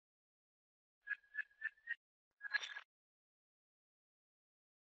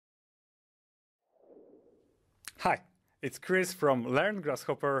Hi, it's Chris from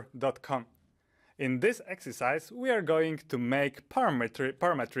LearnGrasshopper.com. In this exercise, we are going to make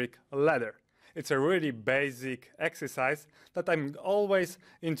parametric ladder. It's a really basic exercise that I'm always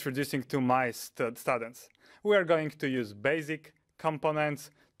introducing to my students. We are going to use basic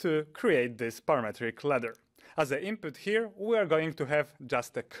components to create this parametric ladder. As an input here, we are going to have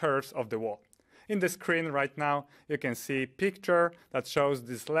just the curves of the wall. In the screen right now, you can see a picture that shows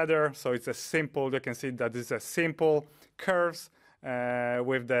this ladder. So it's a simple, you can see that it's a simple curves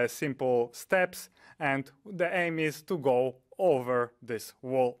with the simple steps. And the aim is to go over this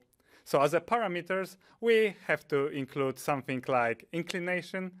wall. So as a parameters, we have to include something like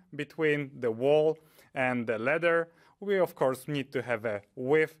inclination between the wall and the ladder. We, of course, need to have a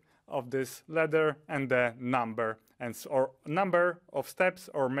width of this ladder and the number or number of steps,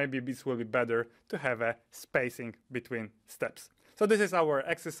 or maybe this will be better to have a spacing between steps. So this is our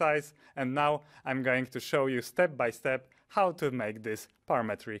exercise, and now I'm going to show you step by step how to make this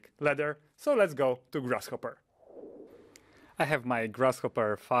parametric ladder. So let's go to Grasshopper. I have my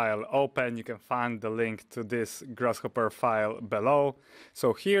Grasshopper file open. You can find the link to this Grasshopper file below.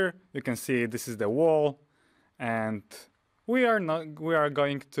 So here you can see this is the wall, and we are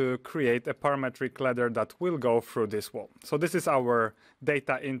going to create a parametric ladder that will go through this wall. So this is our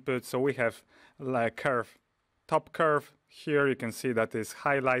data input. So we have like curve, top curve. Here you can see that is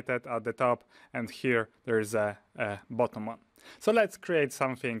highlighted at the top, and here there is a bottom one. So let's create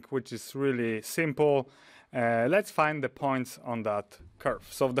something which is really simple. Let's find the points on that curve.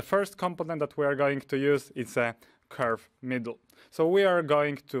 So the first component that we are going to use is a curve middle. So we are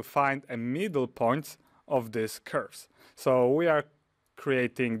going to find a middle point of these curves. So we are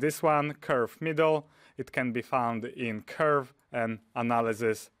creating this one, curve middle. It can be found in curve and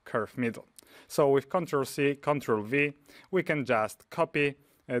analysis curve middle. So with Ctrl+C, Ctrl+V, we can just copy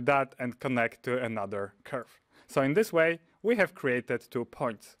that and connect to another curve. So in this way, we have created 2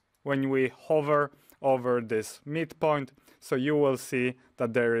 points. When we hover over this midpoint, so you will see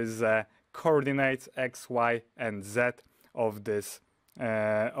that there is coordinates X, Y, and Z of this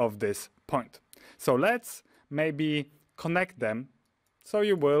point. So let's maybe connect them, so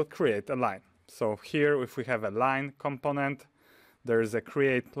you will create a line. So here, if we have a line component, there is a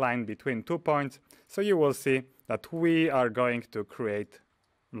create line between 2 points. So you will see that we are going to create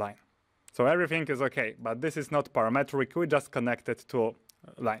line. So everything is okay, but this is not parametric. We just connected 2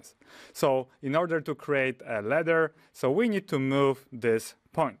 lines. So in order to create a ladder, so we need to move this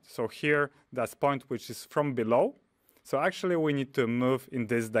point. So here, that's point which is from below. So actually, we need to move in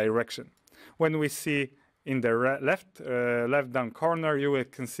this direction. When we see in the left down corner, you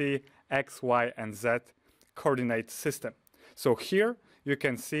can see X, Y, and Z coordinate system. So here you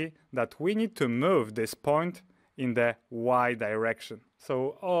can see that we need to move this point in the Y direction.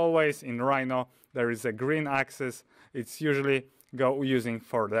 So always in Rhino, there is a green axis. It's usually using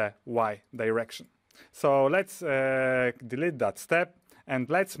for the Y direction. So let's delete that step, and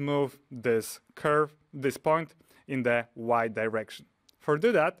let's move this curve, this point, in the Y direction. For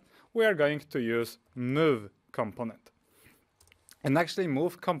do that, we are going to use move component. And actually,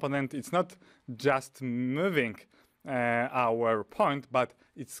 move component, it's not just moving our point, but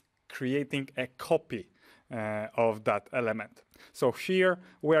it's creating a copy of that element. So here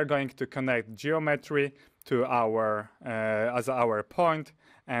we are going to connect geometry to our as our point,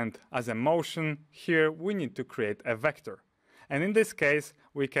 and as a motion here we need to create a vector. And in this case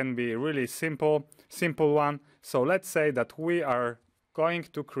we can be really simple one. So let's say that we are going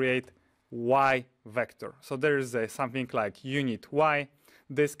to create Y vector. So there is something like unit Y.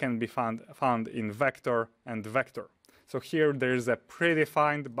 This can be found in vector and vector. So here there is a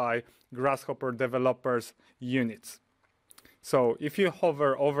predefined by Grasshopper developers units. So if you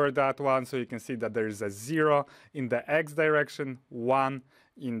hover over that one, so you can see that there is a 0 in the X direction, 1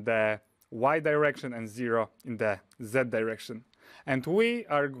 in the Y direction, and 0 in the Z direction. And we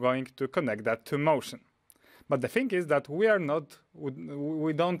are going to connect that to motion. But the thing is that we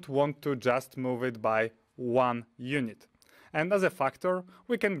don't want to just move it by 1 unit. And as a factor,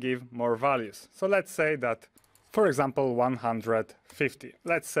 we can give more values. So let's say that, for example, 150.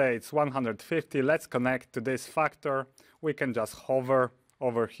 Let's say it's 150. Let's connect to this factor. We can just hover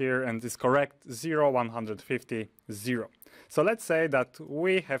over here, and it's correct, 0, 150, 0. So let's say that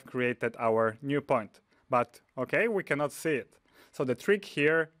we have created our new point. But, okay, we cannot see it. So the trick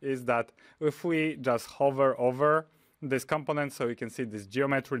here is that if we just hover over this component, so you can see this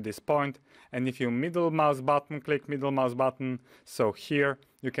geometry, this point, and if you middle mouse button, click middle mouse button, so here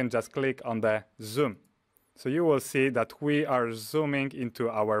you can just click on the zoom. So you will see that we are zooming into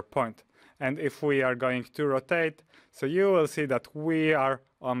our point. And if we are going to rotate, so you will see that we are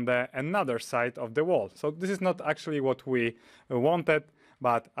on the another side of the wall. So this is not actually what we wanted,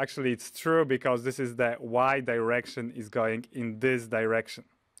 but actually it's true because this is the y direction is going in this direction.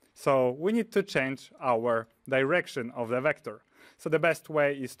 So we need to change our direction of the vector. So the best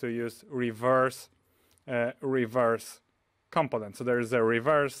way is to use reverse component. So there is a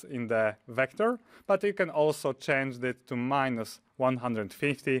reverse in the vector, but you can also change it to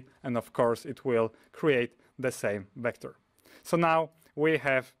 -150, and of course it will create the same vector. So now we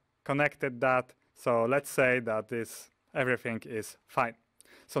have connected that. So let's say that everything is fine.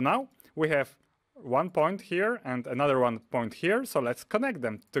 So now we have one point here and another one point here. So let's connect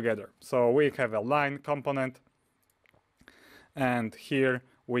them together. So we have a line component, and here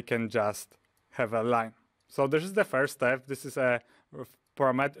we can just have a line. So this is the first step. This is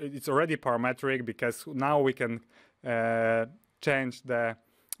it's already parametric because now we can change the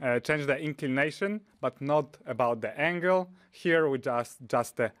inclination, but not about the angle. Here we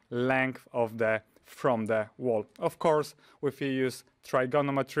just the length of from the wall. Of course, if we use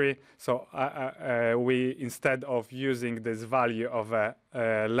trigonometry, so we, instead of using this value of a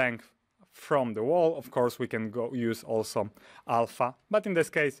length from the wall, of course we can use also alpha, but in this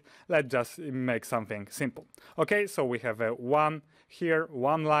case let's just make something simple. Okay, so we have a one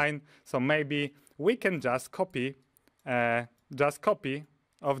line, so maybe we can just copy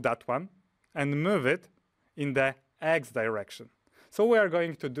of that one and move it in the x direction. So we are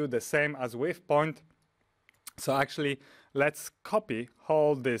going to do the same as with point. So actually let's copy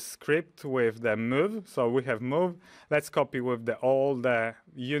all this script with the move. So we have move. Let's copy with all the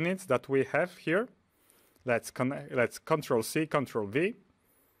units that we have here. Let's Control C, Control V.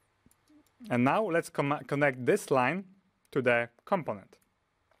 And now let's connect this line to the component.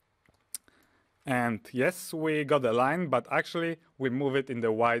 And yes, we got a line, but actually we move it in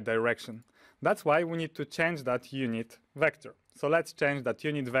the y direction. That's why we need to change that unit vector. So let's change that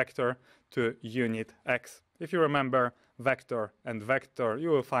unit vector to unit x. If you remember vector and vector, you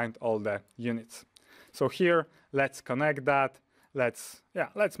will find all the units. So here, let's connect that. Let's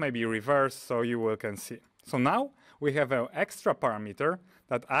maybe reverse so you can see. So now we have an extra parameter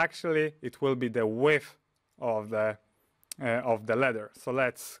that actually it will be the width of the ladder. So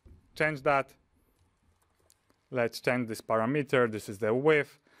let's change that. Let's change this parameter. This is the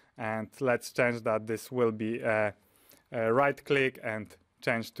width, and let's change that. This will be a right click and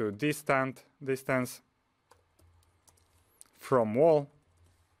change to distance from wall.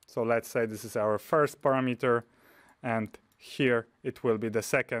 So let's say this is our first parameter, and here it will be the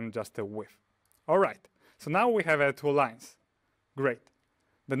second, just a width. All right, so now we have two lines. Great.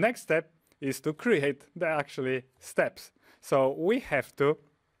 The next step is to create the actually steps. So we have to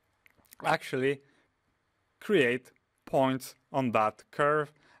actually create points on that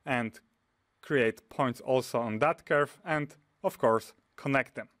curve and create points also on that curve, and of course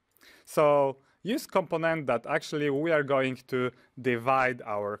connect them. So use component that actually we are going to divide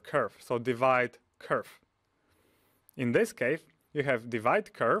our curve. So divide curve. In this case, you have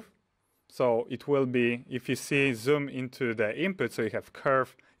divide curve. So it will be, if you see, zoom into the input, so you have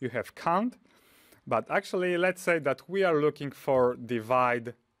curve, you have count. But actually, let's say that we are looking for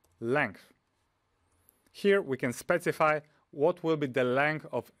divide length. Here we can specify what will be the length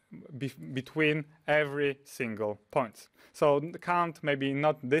of between every single point. So the count, maybe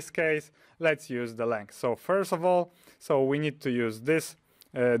not this case, let's use the length. So first of all, so we need to use this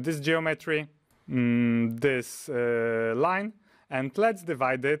geometry, this line, and let's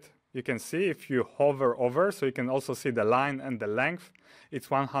divide it. You can see if you hover over, so you can also see the line and the length. It's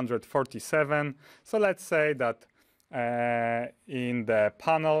 147. So let's say that in the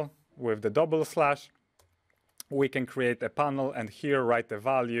panel with the double slash, we can create a panel and here write a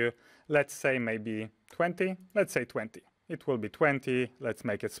value. Let's say maybe 20. Let's say 20. It will be 20. Let's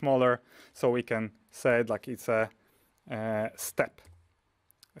make it smaller. So we can say it like it's a step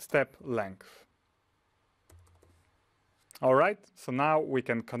length. All right. So now we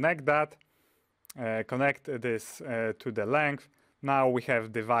can connect that, connect this to the length. Now we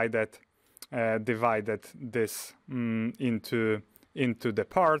have divided this into the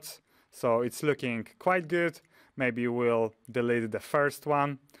parts. So it's looking quite good. Maybe we'll delete the first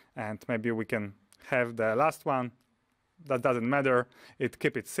one, and maybe we can have the last one. That doesn't matter.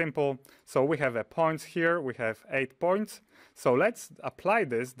 Keep it simple. So we have points here. We have 8 points. So let's apply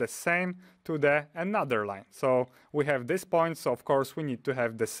this the same to the another line. So we have this point. So of course we need to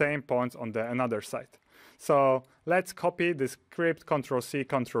have the same points on the another side. So let's copy this script, Control C,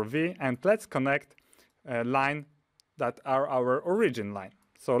 Control V, and let's connect a line that are our origin line.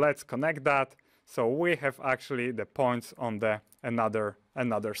 So let's connect that. So we have actually the points on the another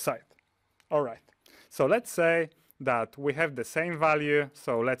side. All right. So let's say that we have the same value,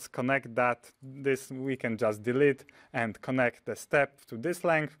 so let's connect that. This we can just delete and connect the step to this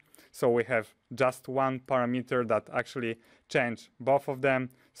length. So we have just one parameter that actually change both of them.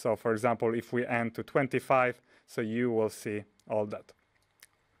 So for example, if we end to 25, so you will see all that.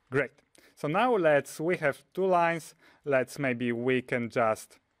 Great. So now we have two lines. Maybe we can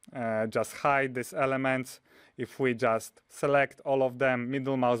just hide these elements. If we just select all of them,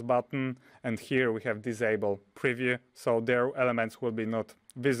 middle mouse button, and here we have disable preview, so their elements will be not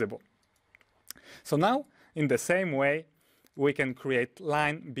visible. So now, in the same way, we can create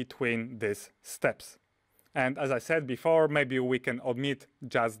line between these steps. And as I said before, maybe we can omit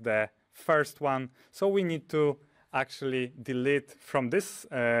just the first one. So we need to actually delete from this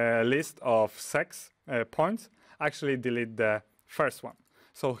list of sex points, actually delete the first one.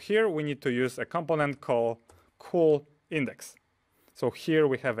 So here we need to use a component called cool index. So here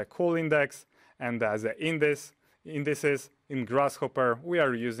we have a cool index, and as the indices in Grasshopper we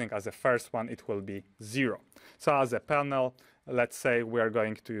are using as a first one, it will be 0. So as a panel, let's say we are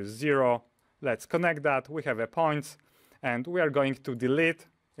going to use 0. Let's connect that. We have a points, and we are going to delete.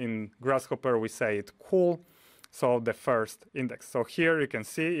 In Grasshopper we say it cool, so the first index. So here you can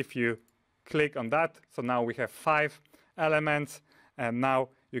see if you click on that, so now we have 5 elements, and now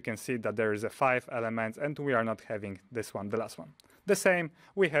you can see that there is a 5 elements, and we are not having this one, the last one. The same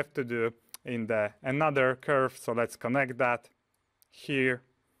we have to do in the another curve, so let's connect that. Here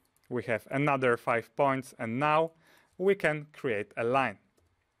we have another 5 points, and now we can create a line.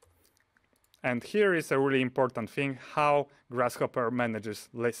 And here is a really important thing, how Grasshopper manages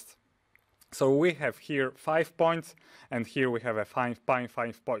lists. So we have here 5 points, and here we have a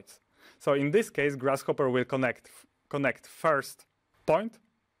 5 points. So in this case, Grasshopper will connect first point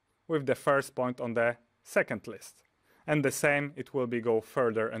with the first point on the second list. And the same, it will be go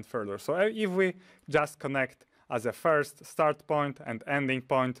further and further. So if we just connect as a first start point and ending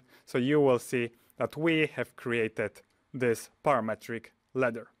point, so you will see that we have created this parametric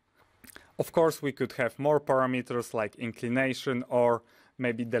ladder. Of course, we could have more parameters like inclination or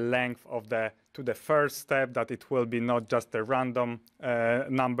maybe the length of to the first step, that it will be not just a random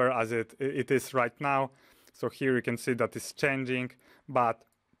number as it is right now. So here you can see that it's changing, but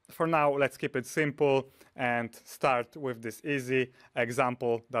for now, let's keep it simple and start with this easy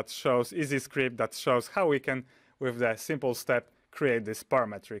example that shows, easy script that shows how we can, with the simple step, create this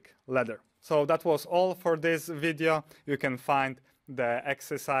parametric ladder. So that was all for this video. You can find the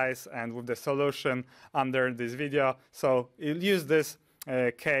exercise and with the solution under this video. So you'll use this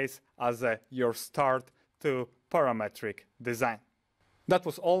case as your start to parametric design. That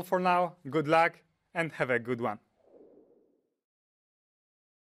was all for now. Good luck and have a good one.